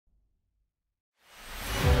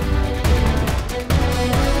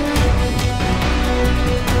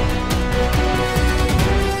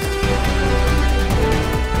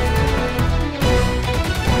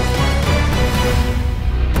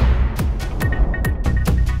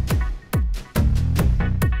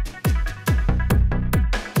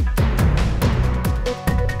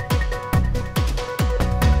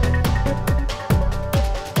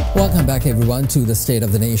everyone to the State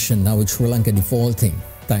of the Nation. Now with Sri Lanka defaulting,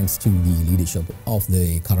 thanks to the leadership of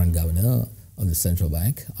the current governor of the central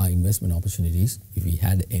bank, our investment opportunities, if we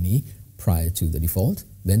had any prior to the default,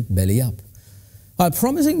 went belly up. While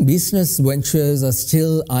promising business ventures are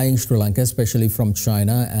still eyeing Sri Lanka, especially from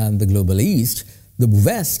China and the global east, the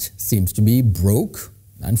West seems to be broke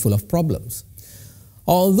and full of problems.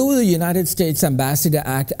 Although the United States ambassador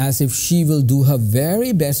acts as if she will do her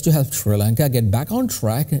very best to help Sri Lanka get back on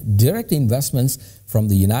track, direct investments from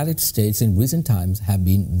the United States in recent times have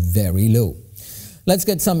been very low. Let's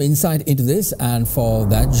get some insight into this, and for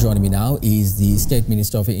that, joining me now is the State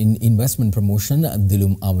Minister of Investment Promotion,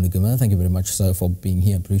 Dilum Amunugama. Thank you very much, sir, for being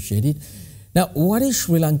here. Appreciate it. Now, what is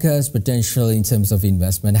Sri Lanka's potential in terms of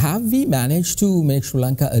investment? Have we managed to make Sri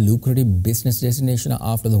Lanka a lucrative business destination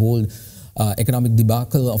after the whole economic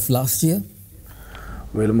debacle of last year?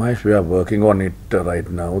 Well, Mahesh, we are working on it right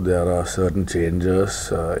now. There are certain changes.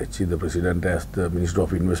 The President as the Minister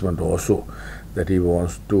of Investment also that he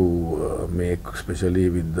wants to make, especially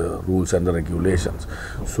with the rules and the regulations.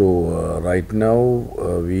 So right now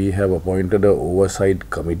we have appointed an oversight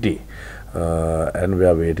committee, and we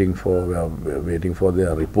are waiting for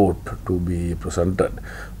their report to be presented,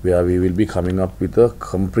 where we will be coming up with a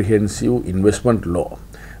comprehensive investment law,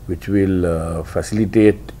 which will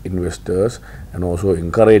facilitate investors and also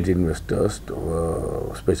encourage investors,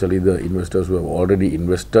 especially the investors who have already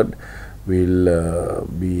invested will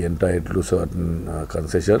be entitled to certain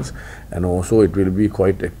concessions, and also it will be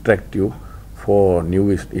quite attractive for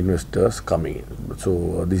new investors coming in.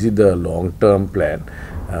 So this is the long-term plan.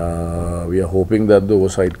 We are hoping that the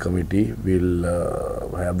oversight committee will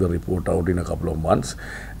have the report out in a couple of months,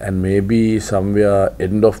 and maybe somewhere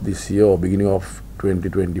end of this year or beginning of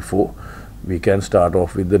 2024, we can start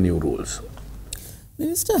off with the new rules.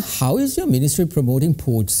 Minister, how is your ministry promoting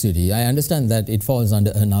Port City? I understand that it falls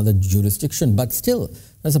under another jurisdiction, but still,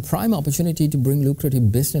 there's a prime opportunity to bring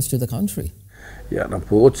lucrative business to the country. Yeah, now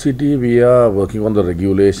Port City, we are working on the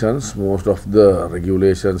regulations. Most of the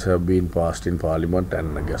regulations have been passed in Parliament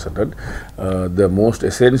and gazetted. The most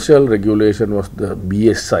essential regulation was the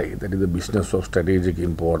BSI, that is the Business of Strategic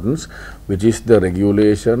Importance, which is the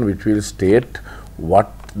regulation which will state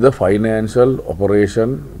what the financial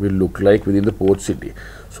operation will look like within the Port City.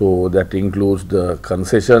 So that includes the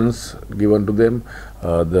concessions given to them,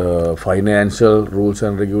 the financial rules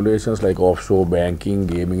and regulations like offshore banking,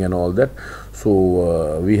 gaming and all that.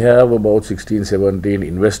 So we have about 16-17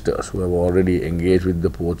 investors who have already engaged with the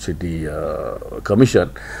Port City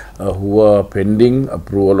Commission who are pending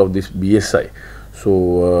approval of this BSI.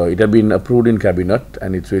 So it has been approved in Cabinet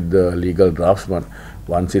and it's with the legal draftsman.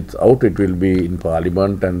 Once it's out, it will be in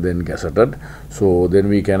Parliament and then gazetted. So then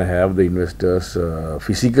we can have the investors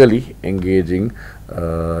physically engaging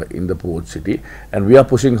in the Port City. And we are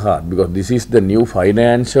pushing hard because this is the new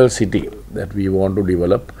financial city that we want to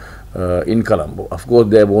develop in Colombo. Of course,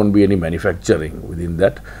 there won't be any manufacturing within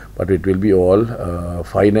that, but it will be all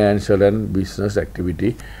financial and business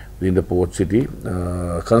activity within the Port City.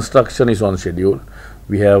 Construction is on schedule.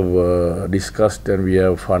 We have discussed and we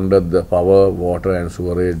have funded the power, water and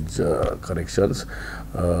sewerage connections.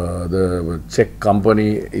 The Czech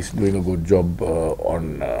company is doing a good job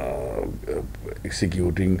on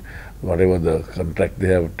executing whatever the contract they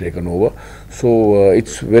have taken over. So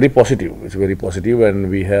it's very positive. It's very positive, and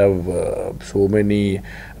we have so many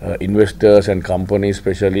investors and companies,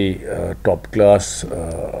 especially top class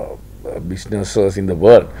businesses in the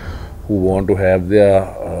world, who want to have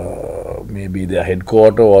their maybe their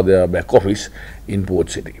headquarter or their back office in Port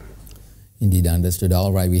City. Indeed, understood.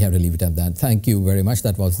 All right, we have to leave it at that. Thank you very much.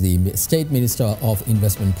 That was the State Minister of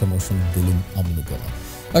Investment Promotion, Dilum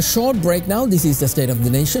Amunugama. A short break now. This is the State of the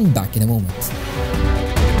Nation. Back in a moment.